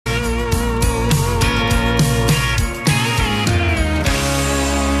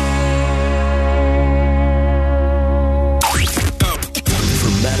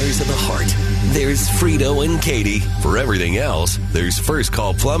Frito and Katie. For everything else, there's First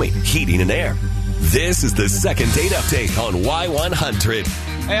Call Plumbing, Heating and Air. This is the Second Date Update on Y100.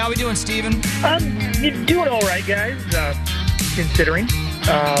 Hey, how we doing, Steven? You're doing all right, guys, considering.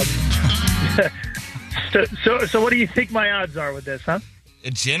 So what do you think my odds are with this, huh?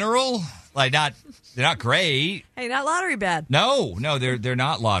 In general, like they're not great. Hey, not lottery bad. No, they're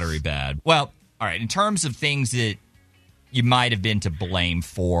not lottery bad. Well, all right, in terms of things that you might have been to blame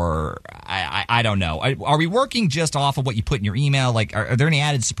for, I don't know. Are we working just off of what you put in your email? Like, are there any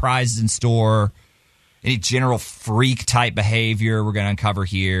added surprises in store? Any general freak-type behavior we're going to uncover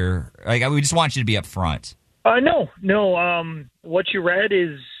here? Like, we just want you to be up front. No. What you read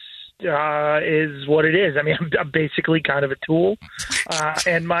is what it is. I mean, I'm basically kind of a tool,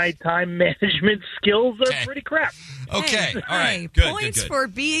 and my time management skills are pretty crap. Okay, all right, good. Points for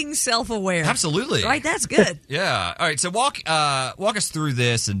being self-aware. Absolutely, right? That's good. Yeah. All right. So walk us through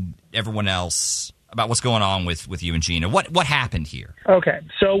this and everyone else about what's going on with you and Gina. What happened here? Okay.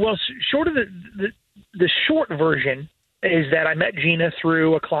 So, short of the short version is that I met Gina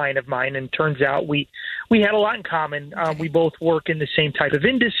through a client of mine, and turns out we had a lot in common. We both work in the same type of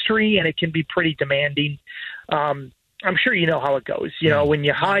industry, and it can be pretty demanding. I'm sure you know how it goes. You know, when they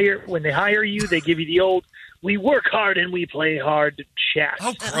hire you, they give you the old "we work hard and we play hard" chat.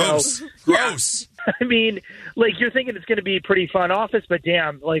 Oh, gross! So, Gross. Yeah. I mean, like, you're thinking it's going to be a pretty fun office, but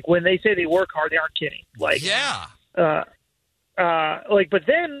damn, like, when they say they work hard, they aren't kidding. Like, yeah. But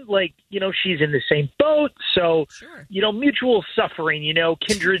then, like, you know, she's in the same boat, so, sure. You know, mutual suffering, you know,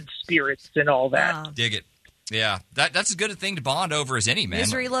 kindred spirits and all that. Dig it. Yeah, that's as good a thing to bond over as any, man.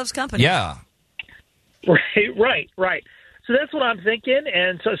 Misery loves company. Yeah. Right. So that's what I'm thinking,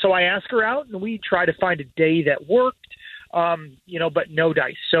 and so I ask her out, and we try to find a day that worked, you know, but no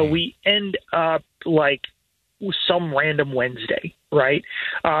dice. So we end up, like, some random Wednesday, right?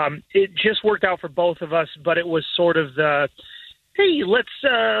 It just worked out for both of us, but it was sort of the, hey,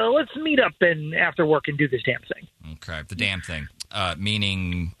 let's meet up and after work and do this damn thing. Okay, the damn thing,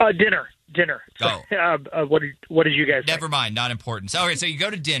 meaning dinner. Oh. What did you guys? Never mind, not important. So okay, so you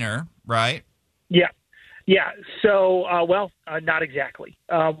go to dinner, right? Yeah. So not exactly.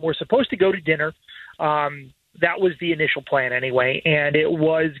 We're supposed to go to dinner. That was the initial plan anyway, and it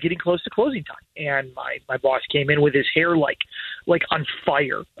was getting close to closing time. And my boss came in with his hair like on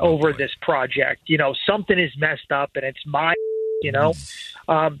fire over this project. You know, something is messed up, and it's my, you know.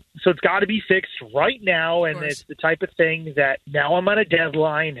 So it's got to be fixed right now, and it's the type of thing that now I'm on a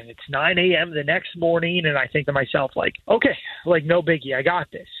deadline, and it's 9 a.m. the next morning, and I think to myself, like, okay, like, no biggie, I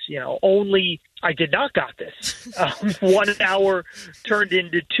got this. You know, only I did not got this. 1 hour turned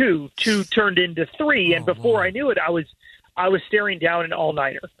into two turned into three, and before I knew it, I was staring down an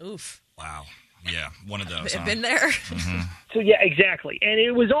all-nighter. Oof. Wow. Yeah, one of those. I've been there. Mm-hmm. So, yeah, exactly. And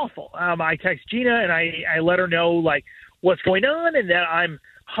it was awful. I text Gina, and I let her know, like, what's going on, and that I'm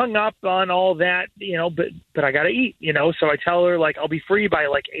hung up on all that, you know, but I got to eat, you know. So I tell her, like, I'll be free by,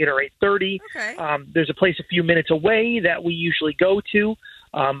 like, 8 or 8:30. Okay. There's a place a few minutes away that we usually go to.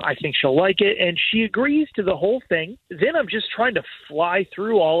 I think she'll like it, and she agrees to the whole thing. Then I'm just trying to fly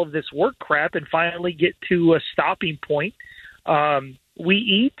through all of this work crap and finally get to a stopping point. We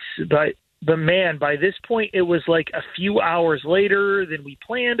eat, but man, by this point, it was like a few hours later than we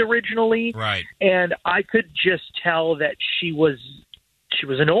planned originally. Right. And I could just tell that she was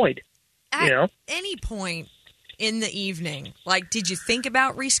annoyed. At you know? any point in the evening, like, did you think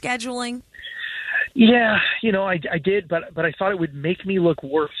about rescheduling? Yeah, you know, I did, but I thought it would make me look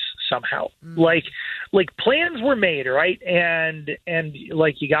worse somehow. Like plans were made, right? And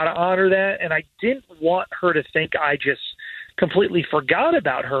like, you got to honor that. And I didn't want her to think I just completely forgot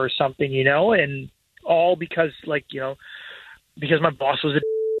about her or something, you know, and all because, like, you know, because my boss was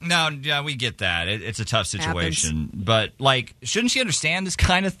a No, yeah, we get that. It's a tough situation. But, like, shouldn't she understand this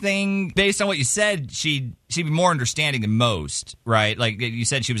kind of thing? Based on what you said, she'd be more understanding than most, right? Like, you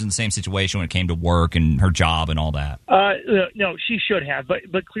said she was in the same situation when it came to work and her job and all that. No, she should have,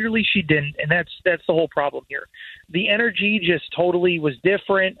 but clearly she didn't, and that's the whole problem here. The energy just totally was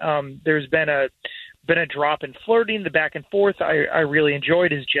different. There's been a drop in flirting. The back and forth I really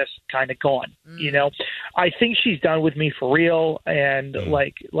enjoyed is just kind of gone. You know, I think she's done with me for real, and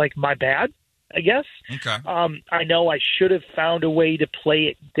like my bad, I guess. Okay. I know I should have found a way to play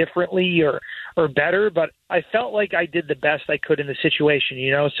it differently or better, but I felt like I did the best I could in the situation,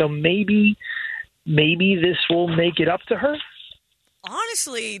 you know. So maybe this will make it up to her.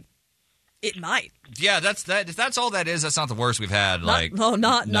 Honestly, it might. Yeah, that's that. If that's all that is, that's not the worst we've had. Not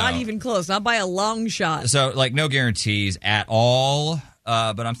even close. Not by a long shot. So, like, no guarantees at all.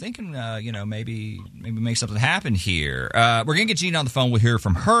 But I'm thinking, maybe make something happen here. We're going to get Gina on the phone. We'll hear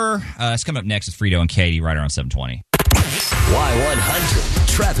from her. It's coming up next with Frito and Katie right around 7:20. Y100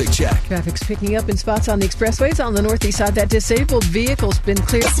 Traffic Check. Traffic's picking up in spots on the expressways on the northeast side. That disabled vehicle's been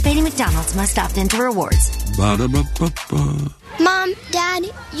cleared. Participating McDonald's must opt into rewards. Ba-da-ba-ba-ba. Mom, Dad,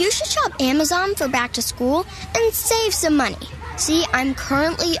 you should shop Amazon for back to school and save some money. See, I'm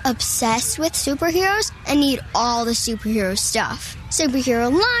currently obsessed with superheroes and need all the superhero stuff.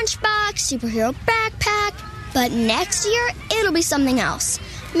 Superhero lunchbox, superhero backpack. But next year, it'll be something else.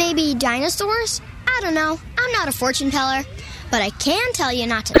 Maybe dinosaurs? I don't know. I'm not a fortune teller. But I can tell you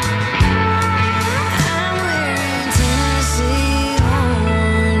not to... For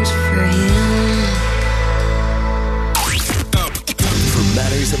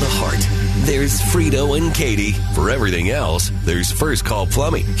matters of the heart, there's Frito and Katie. For everything else, there's First Call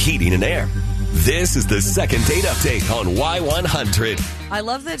Plumbing, Heating and Air. This is the second date update on Y100. I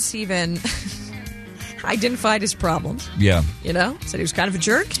love that Steven identified his problems. Yeah. Said he was kind of a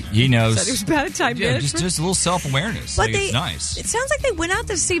jerk. He knows. Said he was bad at time management. Just a little self-awareness. But it's nice. It sounds like they went out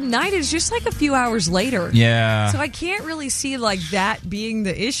the same night. It's just like a few hours later. Yeah. So I can't really see that being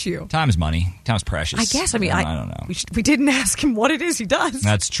the issue. Time is money. Time is precious. I guess. I don't know. We didn't ask him what it is he does.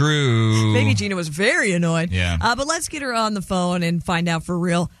 That's true. Maybe Gina was very annoyed. Yeah. But let's get her on the phone and find out for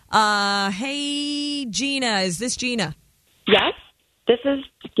real. Hey, Gina. Is this Gina? Yes, this is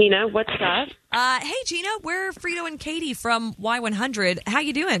Gina. What's up? Hey, Gina. We're Frito and Katie from Y100. How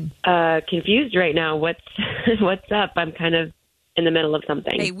you doing? Confused right now. What's up? I'm kind of in the middle of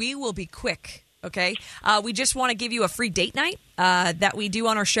something. Hey, we will be quick, okay? We just want to give you a free date night that we do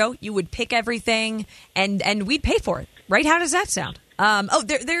on our show. You would pick everything, and we'd pay for it, right? How does that sound?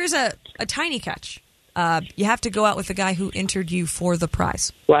 There is a tiny catch. You have to go out with the guy who entered you for the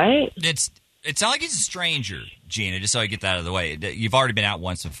prize. What? It's not like he's a stranger, Gina, just so I get that out of the way. You've already been out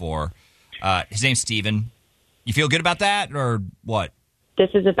once before. His name's Steven. You feel good about that, or what?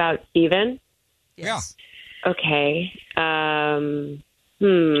 This is about Steven? Yes. Yeah. Okay. And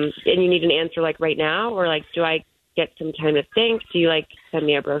you need an answer, right now? Or, do I get some time to think? Do you, send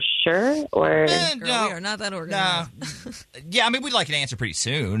me a brochure? Or... Girl, we are not that organized. No. Yeah, we'd like an answer pretty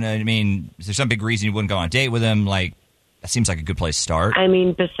soon. Is there some big reason you wouldn't go on a date with him? That seems like a good place to start.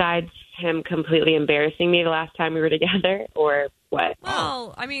 Besides him completely embarrassing me the last time we were together, or what?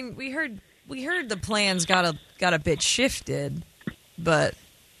 Well, we heard the plans got a bit shifted, but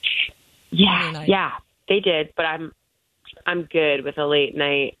yeah, they did. But I'm good with a late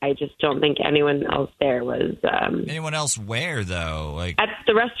night. I just don't think anyone else there was. Anyone else where though? At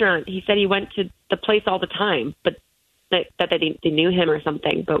the restaurant. He said he went to the place all the time, but that they knew him or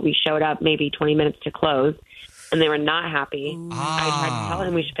something. But we showed up maybe 20 minutes to close. And they were not happy. I tried to tell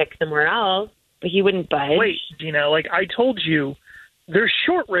him we should pick somewhere else, but he wouldn't budge. Wait, Gina, I told you, their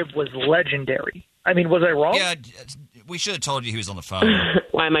short rib was legendary. Was I wrong? Yeah, we should have told you he was on the phone.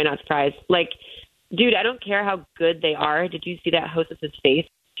 Why am I not surprised? Dude, I don't care how good they are. Did you see that hostess's face?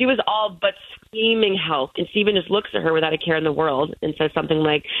 She was all but screaming help. And Steven just looks at her without a care in the world and says something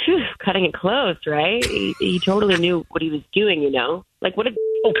like, cutting it close, right? He totally knew what he was doing, what a...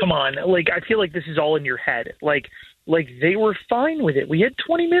 Oh, come on. I feel like this is all in your head. They were fine with it. We had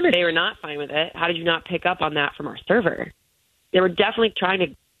 20 minutes. They were not fine with it. How did you not pick up on that from our server? They were definitely trying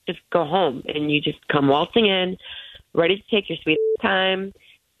to just go home, and you just come waltzing in, ready to take your sweet time.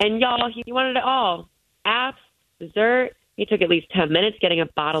 And y'all, he wanted it all. Apps, dessert. He took at least 10 minutes getting a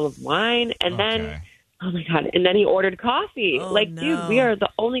bottle of wine, and then, oh my God, and then he ordered coffee. Oh, no. Dude, we are the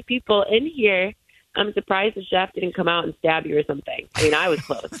only people in here. I'm surprised the chef didn't come out and stab you or something. I was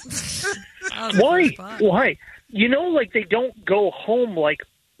close. Why? They don't go home right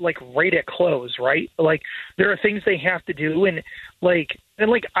at close, right? There are things they have to do, and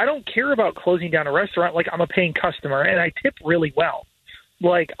I don't care about closing down a restaurant. I'm a paying customer, and I tip really well.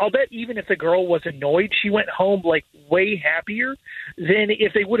 I'll bet even if the girl was annoyed, she went home way happier than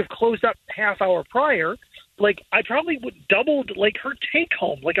if they would have closed up half hour prior. I probably would doubled her take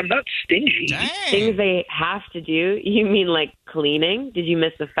home. I'm not stingy. Dang. Things they have to do. You mean cleaning? Did you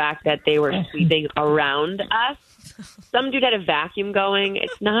miss the fact that they were sweeping around us? Some dude had a vacuum going.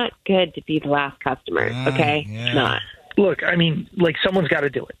 It's not good to be the last customer. Okay, yeah. It's not. Look, someone's got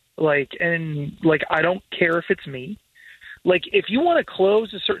to do it. I don't care if it's me. If you want to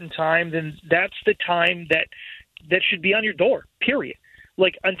close a certain time, then that's the time that should be on your door. Period.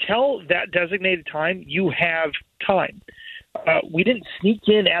 Until that designated time, you have time. We didn't sneak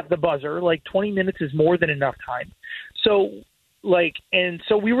in at the buzzer. 20 minutes is more than enough time. So, and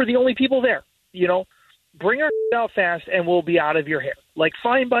so we were the only people there, bring our out fast and we'll be out of your hair. Like,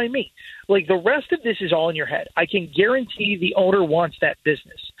 fine by me. Like, the rest of this is all in your head. I can guarantee the owner wants that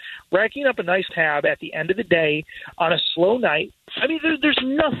business. Racking up a nice tab at the end of the day on a slow night, I mean, there's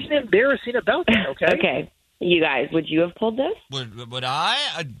nothing embarrassing about that, okay? Okay. You guys, would you have pulled this? Would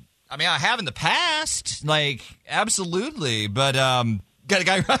I? I mean, I have in the past, like, absolutely, but I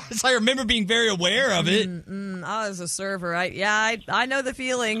remember being very aware of it. I was a server. I know the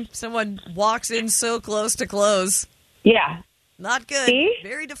feeling. Someone walks in so close to close. Yeah. Not good. See?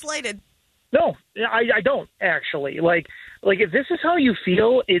 Very deflated. No, I don't, actually. Like, if this is how you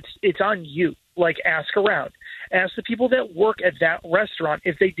feel, it's on you. Like, ask around. Ask the people that work at that restaurant.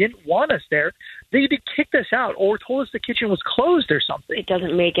 If they didn't want us there, they'd have kicked us out or told us the kitchen was closed or something. It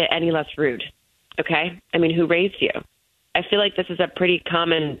doesn't make it any less rude, okay? I mean, who raised you? I feel like this is a pretty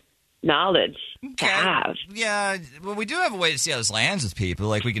common knowledge to have. Yeah, well, we do have a way to see how this lands with people.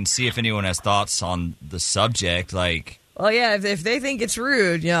 Like, we can see if anyone has thoughts on the subject, like... Oh, yeah, if they think it's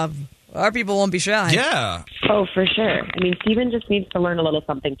rude, yeah, our people won't be shy. Yeah. Oh, for sure. I mean, Steven just needs to learn a little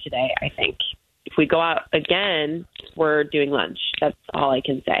something today, I think. If we go out again, we're doing lunch. That's all I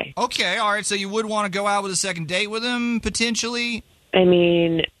can say. Okay, all right, so you would want to go out with a second date with him, potentially? I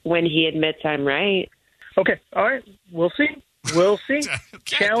mean, when he admits I'm right. Okay, all right, we'll see. We'll see. Okay.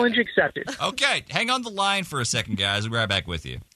 Challenge accepted. Okay, hang on the line for a second, guys. We'll be right back with you.